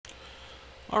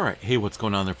Alright, hey, what's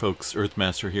going on there, folks?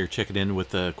 Earthmaster here, checking in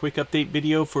with a quick update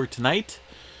video for tonight.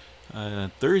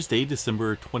 Thursday,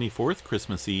 December 24th,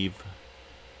 Christmas Eve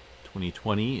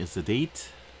 2020 is the date.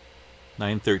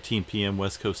 9:13 p.m.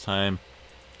 West Coast time.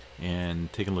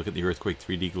 And taking a look at the Earthquake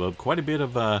 3D globe. Quite a bit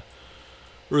of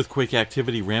earthquake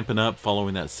activity ramping up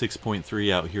following that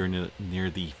 6.3 out here near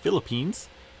the Philippines.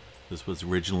 This was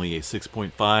originally a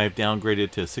 6.5,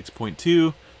 downgraded to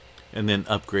 6.2. And then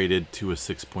upgraded to a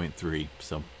 6.3.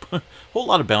 So, a whole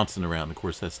lot of bouncing around. Of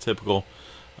course, that's typical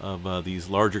of these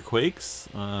larger quakes,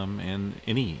 and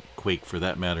any quake for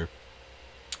that matter.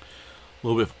 A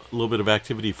little bit of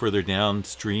activity further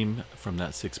downstream from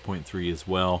that 6.3 as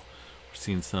well. We're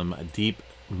seeing some deep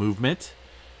movement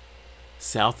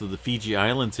south of the Fiji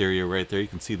Islands area right there. You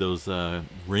can see those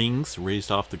rings raised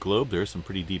off the globe. There's some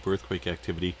pretty deep earthquake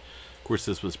activity. Of course,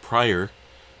 this was prior.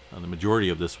 The majority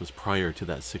of this was prior to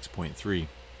that 6.3.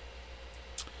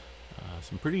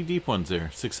 Some pretty deep ones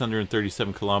there.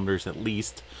 637 kilometers at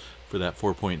least for that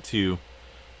 4.2.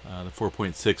 The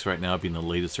 4.6 right now being the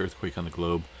latest earthquake on the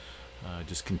globe.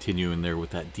 Just continuing there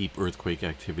with that deep earthquake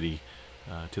activity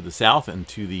to the south and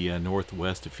to the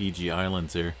northwest of Fiji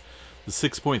Islands there. The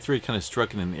 6.3 kind of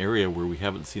struck in an area where we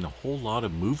haven't seen a whole lot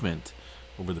of movement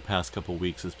over the past couple of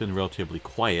weeks. It's been relatively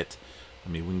quiet. I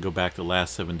mean, we can go back to the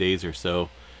last 7 days or so.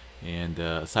 And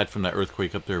aside from that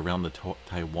earthquake up there around the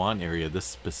Taiwan area, this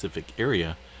specific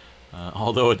area,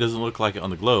 although it doesn't look like it on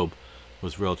the globe,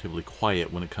 was relatively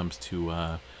quiet when it comes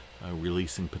to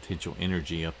releasing potential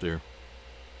energy up there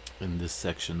in this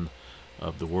section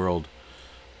of the world.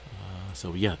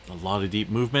 So yeah, a lot of deep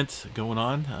movement going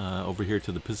on over here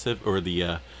to the Pacific or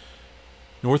the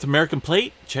North American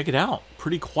plate. Check it out,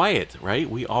 pretty quiet, right?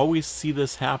 We always see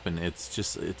this happen. It's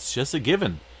just a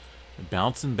given.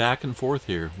 Bouncing back and forth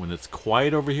here. When it's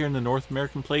quiet over here in the North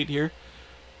American plate here,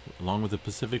 along with the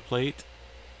Pacific plate,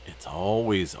 it's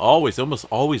almost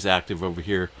always active over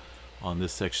here on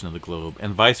this section of the globe,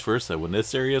 and vice versa. When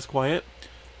this area is quiet,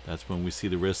 that's when we see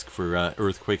the risk for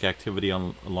earthquake activity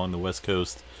along the west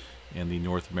coast and the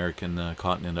North American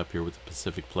continent up here with the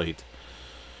Pacific plate.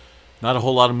 Not a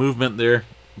whole lot of movement there.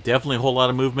 Definitely a whole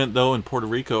lot of movement though in Puerto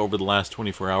Rico over the last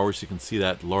 24 hours. You can see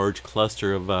that large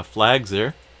cluster of flags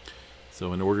there.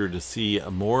 So in order to see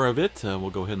more of it, we'll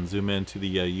go ahead and zoom into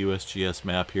the USGS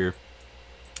map here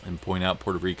and point out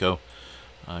Puerto Rico.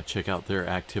 Check out their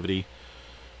activity.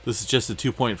 This is just a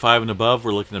 2.5 and above.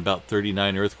 We're looking at about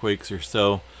 39 earthquakes or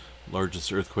so.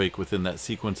 Largest earthquake within that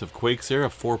sequence of quakes there, a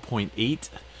 4.8.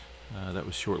 That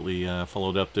was shortly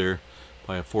followed up there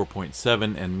by a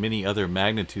 4.7 and many other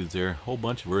magnitudes there. A whole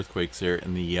bunch of earthquakes there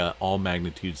in the all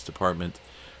magnitudes department.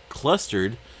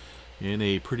 Clustered in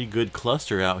a pretty good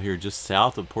cluster out here just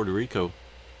south of Puerto Rico,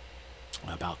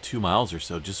 about 2 miles or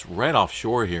so, just right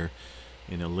offshore here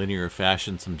in a linear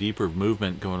fashion. Some deeper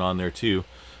movement going on there too.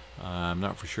 I'm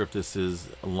not for sure if this is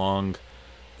along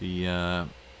the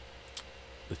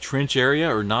trench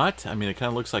area or not. I mean, it kind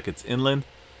of looks like it's inland,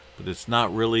 but it's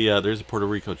not really. There's a Puerto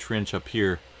Rico trench up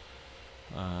here.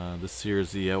 This here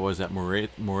is the what is that,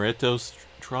 Moretos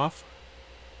Trough,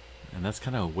 and that's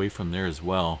kind of away from there as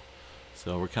well.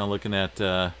 So we're kind of looking at,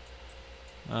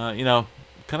 you know,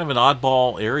 kind of an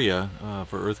oddball area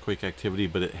for earthquake activity,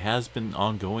 but it has been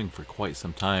ongoing for quite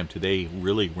some time. Today,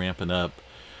 really ramping up.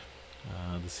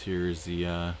 This here is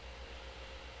the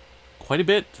quite a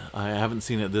bit. I haven't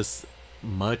seen it this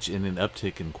much in an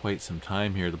uptick in quite some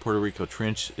time here. The Puerto Rico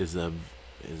Trench is an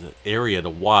area to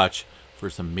watch for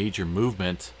some major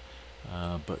movement,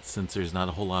 but since there's not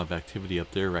a whole lot of activity up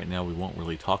there right now, we won't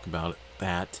really talk about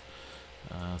that.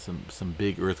 Some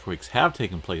big earthquakes have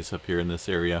taken place up here in this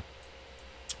area.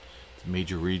 It's a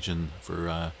major region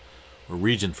for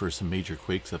some major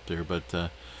quakes up there. But as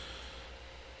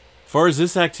far as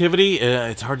this activity,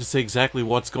 it's hard to say exactly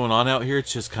what's going on out here.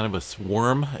 It's just kind of a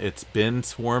swarm. It's been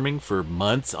swarming for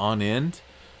months on end.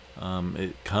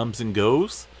 It comes and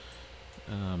goes.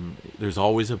 There's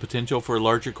always a potential for a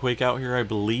larger quake out here, I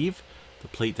believe. The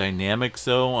plate dynamics,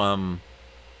 though,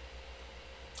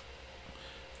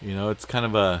 you know, it's kind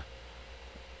of a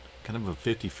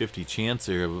 50-50 chance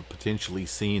there of potentially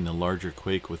seeing a larger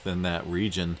quake within that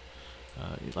region.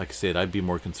 Like I said, I'd be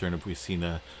more concerned if we've seen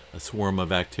a swarm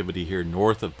of activity here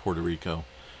north of Puerto Rico.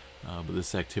 But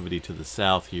this activity to the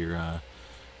south here,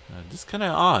 just kind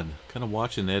of odd. Kind of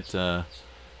watching it.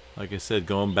 Like I said,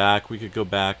 going back, we could go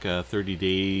back 30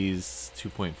 days,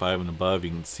 2.5 and above. You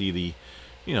can see the,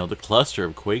 you know, the cluster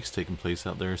of quakes taking place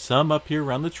out there. Some up here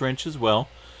around the trench as well.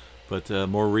 But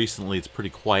more recently, it's pretty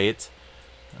quiet,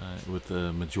 with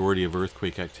the majority of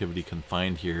earthquake activity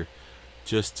confined here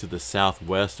just to the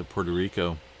southwest of Puerto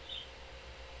Rico.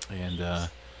 And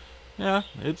Yeah,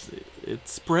 it's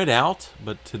spread out,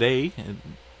 but today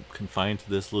confined to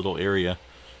this little area.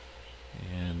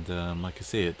 And like I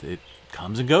say, it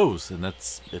comes and goes, and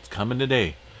it's coming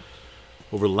today.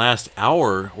 Over the last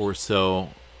hour or so,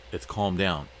 it's calmed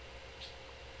down.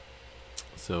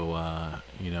 So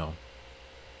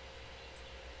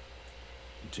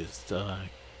just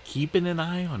keeping an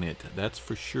eye on it. That's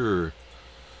for sure.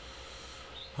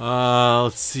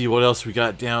 Let's see what else we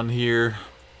got down here.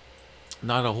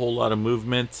 Not a whole lot of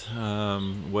movement.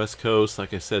 West Coast,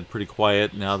 like I said, pretty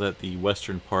quiet now that the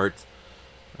western part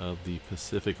of the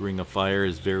Pacific Ring of Fire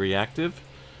is very active.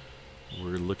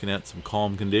 We're looking at some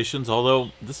calm conditions, although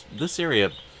this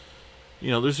area,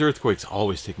 there's earthquakes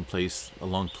always taking place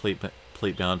along plate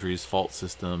boundaries, fault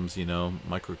systems,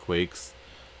 microquakes.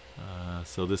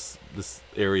 So this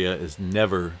area is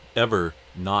never ever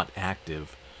not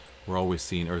active. We're always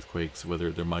seeing earthquakes,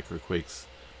 whether they're microquakes,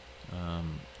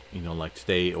 like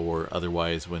today, or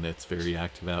otherwise when it's very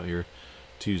active out here,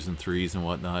 2s and 3s and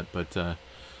whatnot. But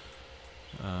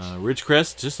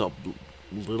Ridgecrest, just a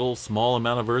little small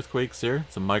amount of earthquakes there,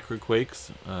 some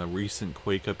microquakes. Recent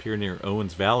quake up here near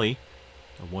Owens Valley,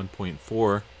 a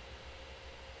 1.4.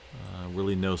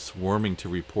 Really no swarming to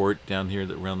report down here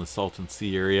around the Salton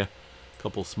Sea area. A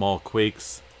couple small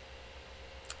quakes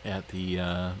at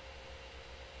the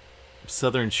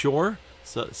southern shore,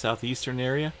 southeastern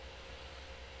area,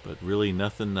 but really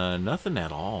nothing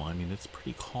at all. I mean, it's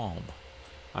pretty calm.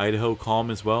 Idaho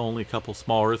calm as well, only a couple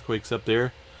small earthquakes up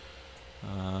there.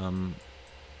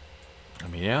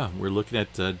 Yeah, we're looking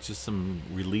at just some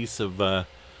release of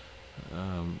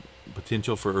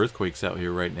potential for earthquakes out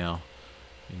here right now.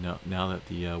 Now that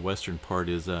the western part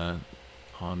is on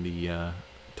the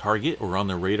target, or on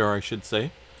the radar, I should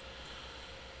say.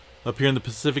 Up here in the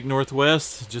Pacific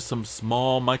Northwest, just some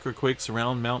small microquakes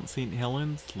around Mount St.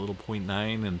 Helens, little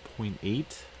 0.9 and 0.8,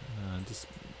 just a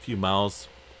few miles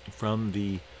from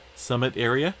the summit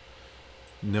area.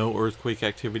 No earthquake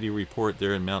activity report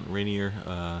there in Mount Rainier.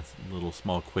 Little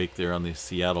small quake there on the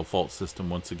Seattle fault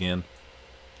system once again.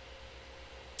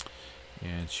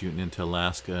 And shooting into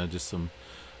Alaska, just some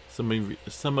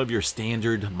of your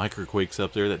standard microquakes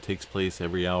up there that takes place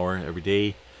every hour, every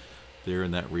day there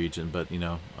in that region. But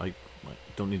I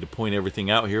don't need to point everything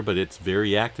out here, but it's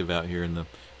very active out here in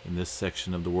this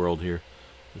section of the world here.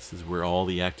 This is where all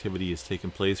the activity is taking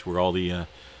place, where all the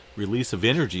release of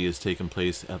energy is taking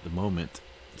place at the moment.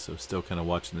 So still kind of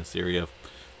watching this area,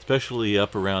 especially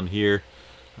up around here.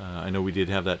 I know we did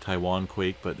have that Taiwan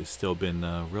quake, but it's still been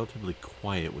relatively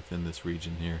quiet within this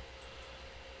region here,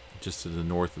 just to the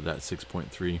north of that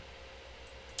 6.3.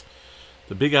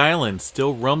 The Big Island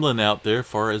still rumbling out there as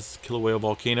far as Kilauea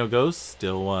volcano goes,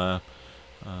 still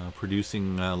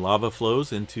producing lava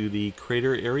flows into the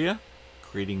crater area,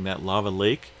 creating that lava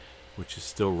lake, which is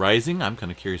still rising. I'm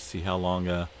kind of curious to see how long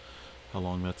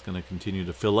that's going to continue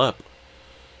to fill up.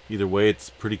 Either way, it's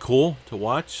pretty cool to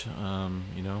watch.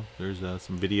 There's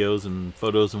some videos and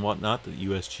photos and whatnot that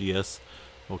USGS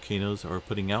volcanoes are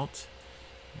putting out,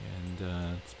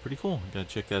 and it's pretty cool. You gotta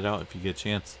check that out if you get a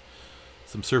chance.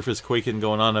 Some surface quaking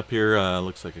going on up here.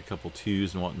 Looks like a couple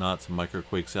 2s and whatnot. Some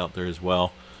microquakes out there as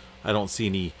well. I don't see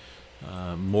any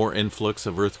more influx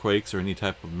of earthquakes or any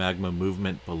type of magma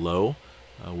movement below,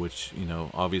 which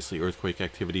obviously earthquake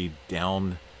activity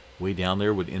way down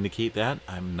there would indicate that.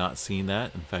 I'm not seeing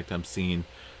that. In fact, I'm seeing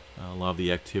a lot of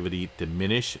the activity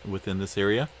diminish within this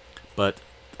area, but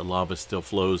the lava still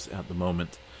flows at the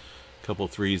moment. A couple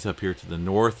 3s up here to the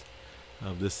north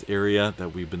of this area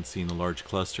that we've been seeing a large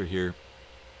cluster here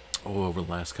over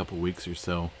the last couple weeks or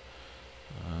so.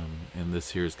 And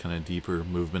this here is kind of deeper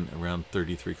movement, around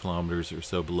 33 kilometers or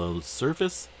so below the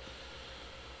surface.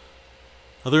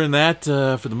 Other than that,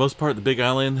 for the most part, the Big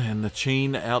Island and the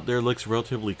chain out there looks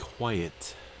relatively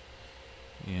quiet.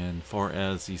 And far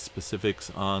as the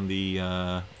specifics on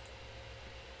the,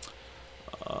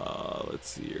 let's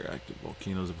see here, active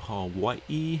volcanoes of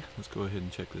Hawaii. Let's go ahead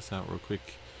and check this out real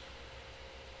quick.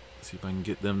 See if I can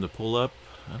get them to pull up.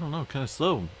 I don't know, kind of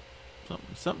slow.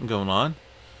 Something going on.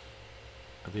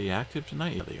 Are they active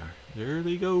tonight? Yeah, they are. There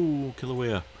they go,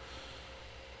 Kilauea.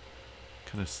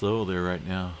 Kind of slow there right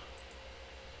now.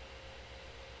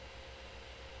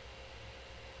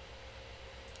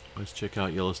 Let's check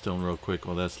out Yellowstone real quick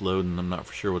while that's loading. I'm not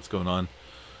for sure what's going on.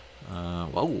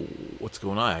 Whoa, what's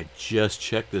going on? I just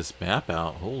checked this map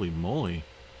out. Holy moly.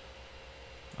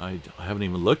 I haven't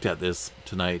even looked at this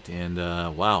tonight, and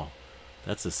wow.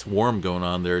 That's a swarm going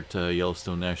on there at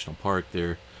Yellowstone National Park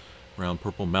there. Around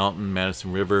Purple Mountain,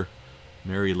 Madison River,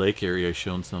 Mary Lake area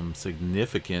showing some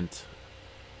significant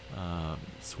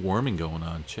swarming going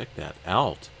on. Check that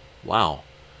out. Wow.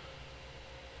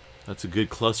 That's a good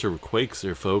cluster of quakes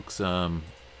there, folks.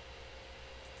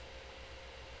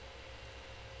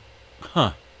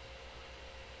 Huh.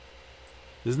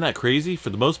 Isn't that crazy? For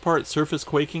the most part, surface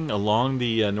quaking along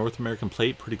the North American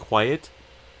plate, pretty quiet.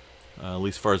 At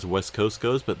least as far as the west coast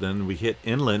goes. But then we hit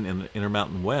inland in the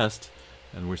Intermountain West,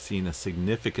 and we're seeing a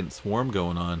significant swarm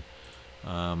going on.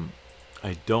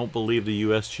 I don't believe the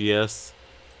USGS,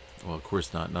 well, of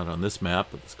course not on this map,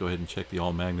 but let's go ahead and check the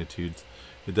all magnitudes.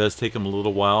 It does take them a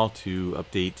little while to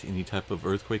update any type of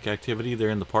earthquake activity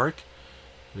there in the park.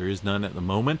 There is none at the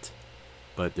moment,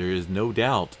 but there is no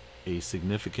doubt a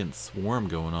significant swarm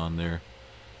going on there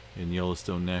in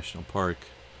Yellowstone National Park.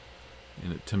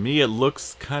 And to me, it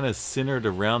looks kind of centered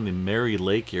around the Mary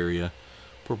Lake area.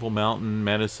 Purple Mountain,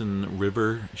 Madison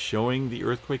River showing the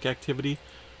earthquake activity,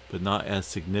 but not as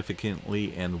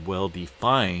significantly and well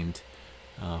defined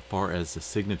far as the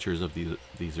signatures of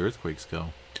these earthquakes go.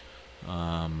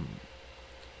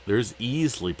 There's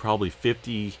easily probably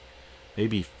 50,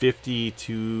 maybe 50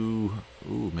 to,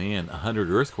 100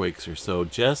 earthquakes or so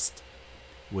just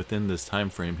within this time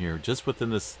frame here, just within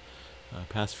this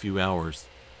past few hours.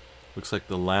 Looks like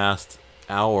the last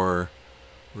hour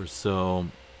or so,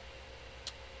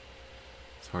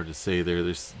 it's hard to say there.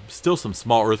 There's still some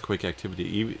small earthquake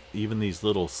activity. Even these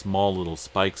small little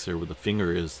spikes there where the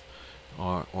finger is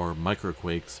are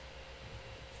microquakes.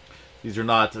 These are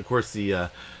not, of course,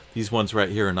 these ones right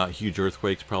here are not huge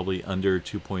earthquakes, probably under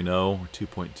 2.0 or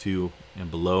 2.2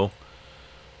 and below.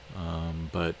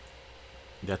 But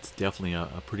that's definitely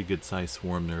a pretty good sized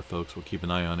swarm there, folks. We'll keep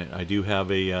an eye on it. I do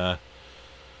have a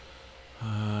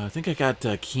I think I got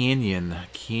Canyon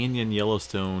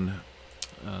Yellowstone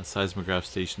seismograph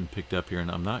station picked up here, and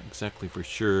I'm not exactly for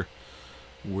sure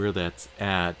where that's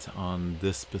at on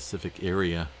this specific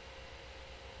area.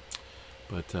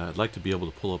 But I'd like to be able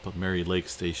to pull up a Mary Lake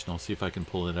station. I'll see if I can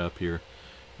pull it up here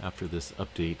after this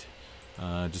update.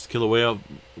 Just Kilauea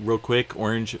real quick,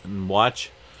 orange and watch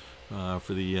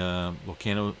for the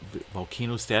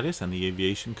volcano status and the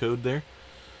aviation code there.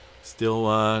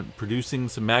 Still producing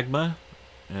some magma,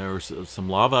 or some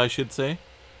lava, I should say.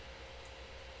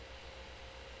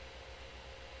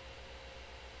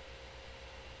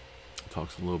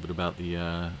 Talks a little bit about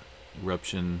the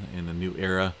eruption in a new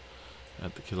era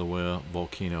at the Kilauea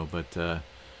volcano, but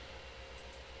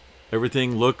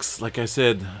everything looks, like I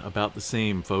said, about the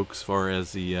same, folks, as far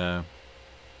as the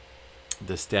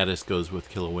status goes with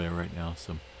Kilauea right now.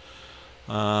 So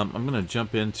I'm gonna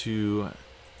jump into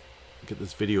get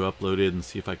this video uploaded and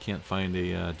see if I can't find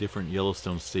a different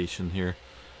Yellowstone station here.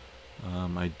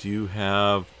 I do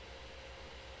have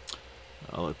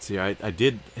let's see, I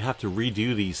did have to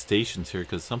redo these stations here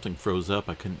because something froze up.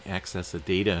 I couldn't access the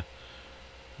data,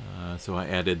 so I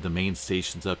added the main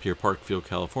stations up here. Parkfield,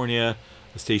 California,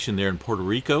 a station there in Puerto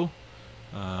Rico.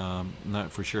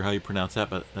 Not for sure how you pronounce that,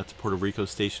 but that's a Puerto Rico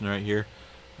station right here.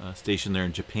 Station there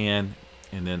in Japan,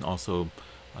 and then also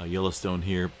Yellowstone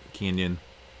here, Canyon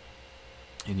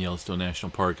in Yellowstone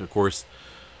National Park. Of course,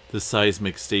 this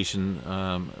seismic station,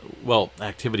 well,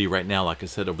 activity right now, like I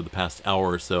said, over the past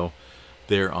hour or so,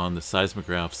 there on the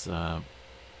seismographs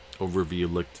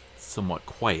overview looked somewhat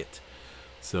quiet.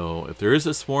 So if there is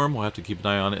a swarm, we'll have to keep an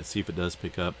eye on it, see if it does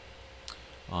pick up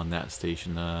on that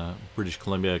station. British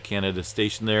Columbia, Canada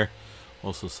station there.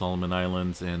 Also Solomon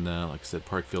Islands, and like I said,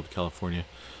 Parkfield, California.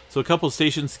 So a couple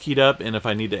stations keyed up, and if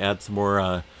I need to add some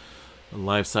more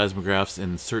live seismographs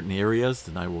in certain areas,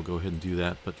 then I will go ahead and do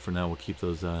that. But for now, we'll keep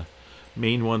those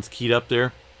main ones keyed up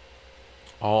there.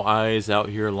 All eyes out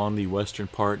here along the western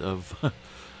part of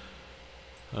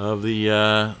of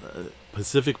the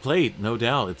Pacific Plate, no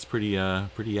doubt. It's pretty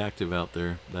active out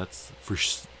there. That's for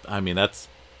I mean, that's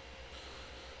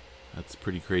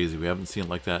pretty crazy. We haven't seen it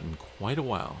like that in quite a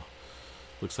while.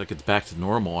 Looks like it's back to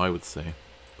normal, I would say.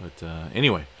 But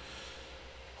anyway,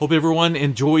 hope everyone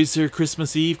enjoys their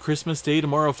Christmas Eve, Christmas Day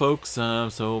tomorrow, folks.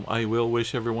 So I will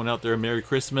wish everyone out there a Merry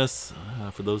Christmas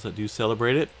for those that do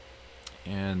celebrate it.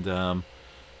 And,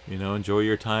 you know, enjoy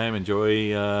your time.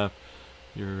 Enjoy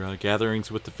your gatherings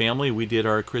with the family. We did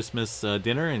our Christmas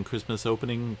dinner and Christmas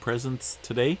opening presents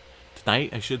tonight,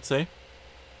 I should say.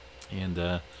 And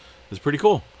it was pretty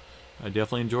cool. I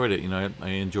definitely enjoyed it. You know, I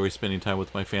enjoy spending time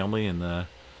with my family. And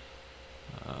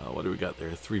what do we got there?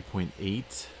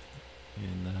 3.8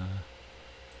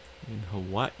 in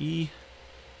Hawaii.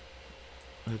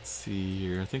 Let's see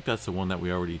here. I think that's the one that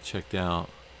we already checked out.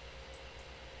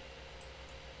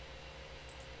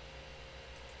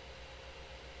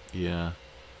 Yeah.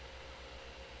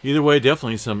 Either way,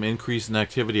 definitely some increase in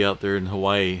activity out there in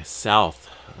Hawaii, south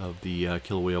of the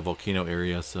Kilauea volcano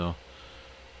area. So,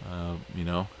 you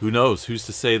know, who knows? Who's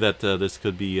to say that this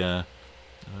could be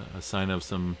a sign of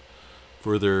some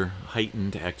further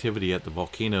heightened activity at the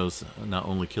volcanoes, not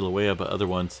only Kilauea but other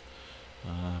ones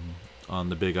on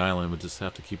the Big Island. We'll just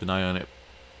have to keep an eye on it.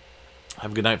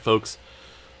 Have a good night, folks.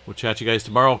 We'll chat you guys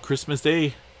tomorrow, Christmas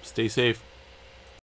Day. Stay safe.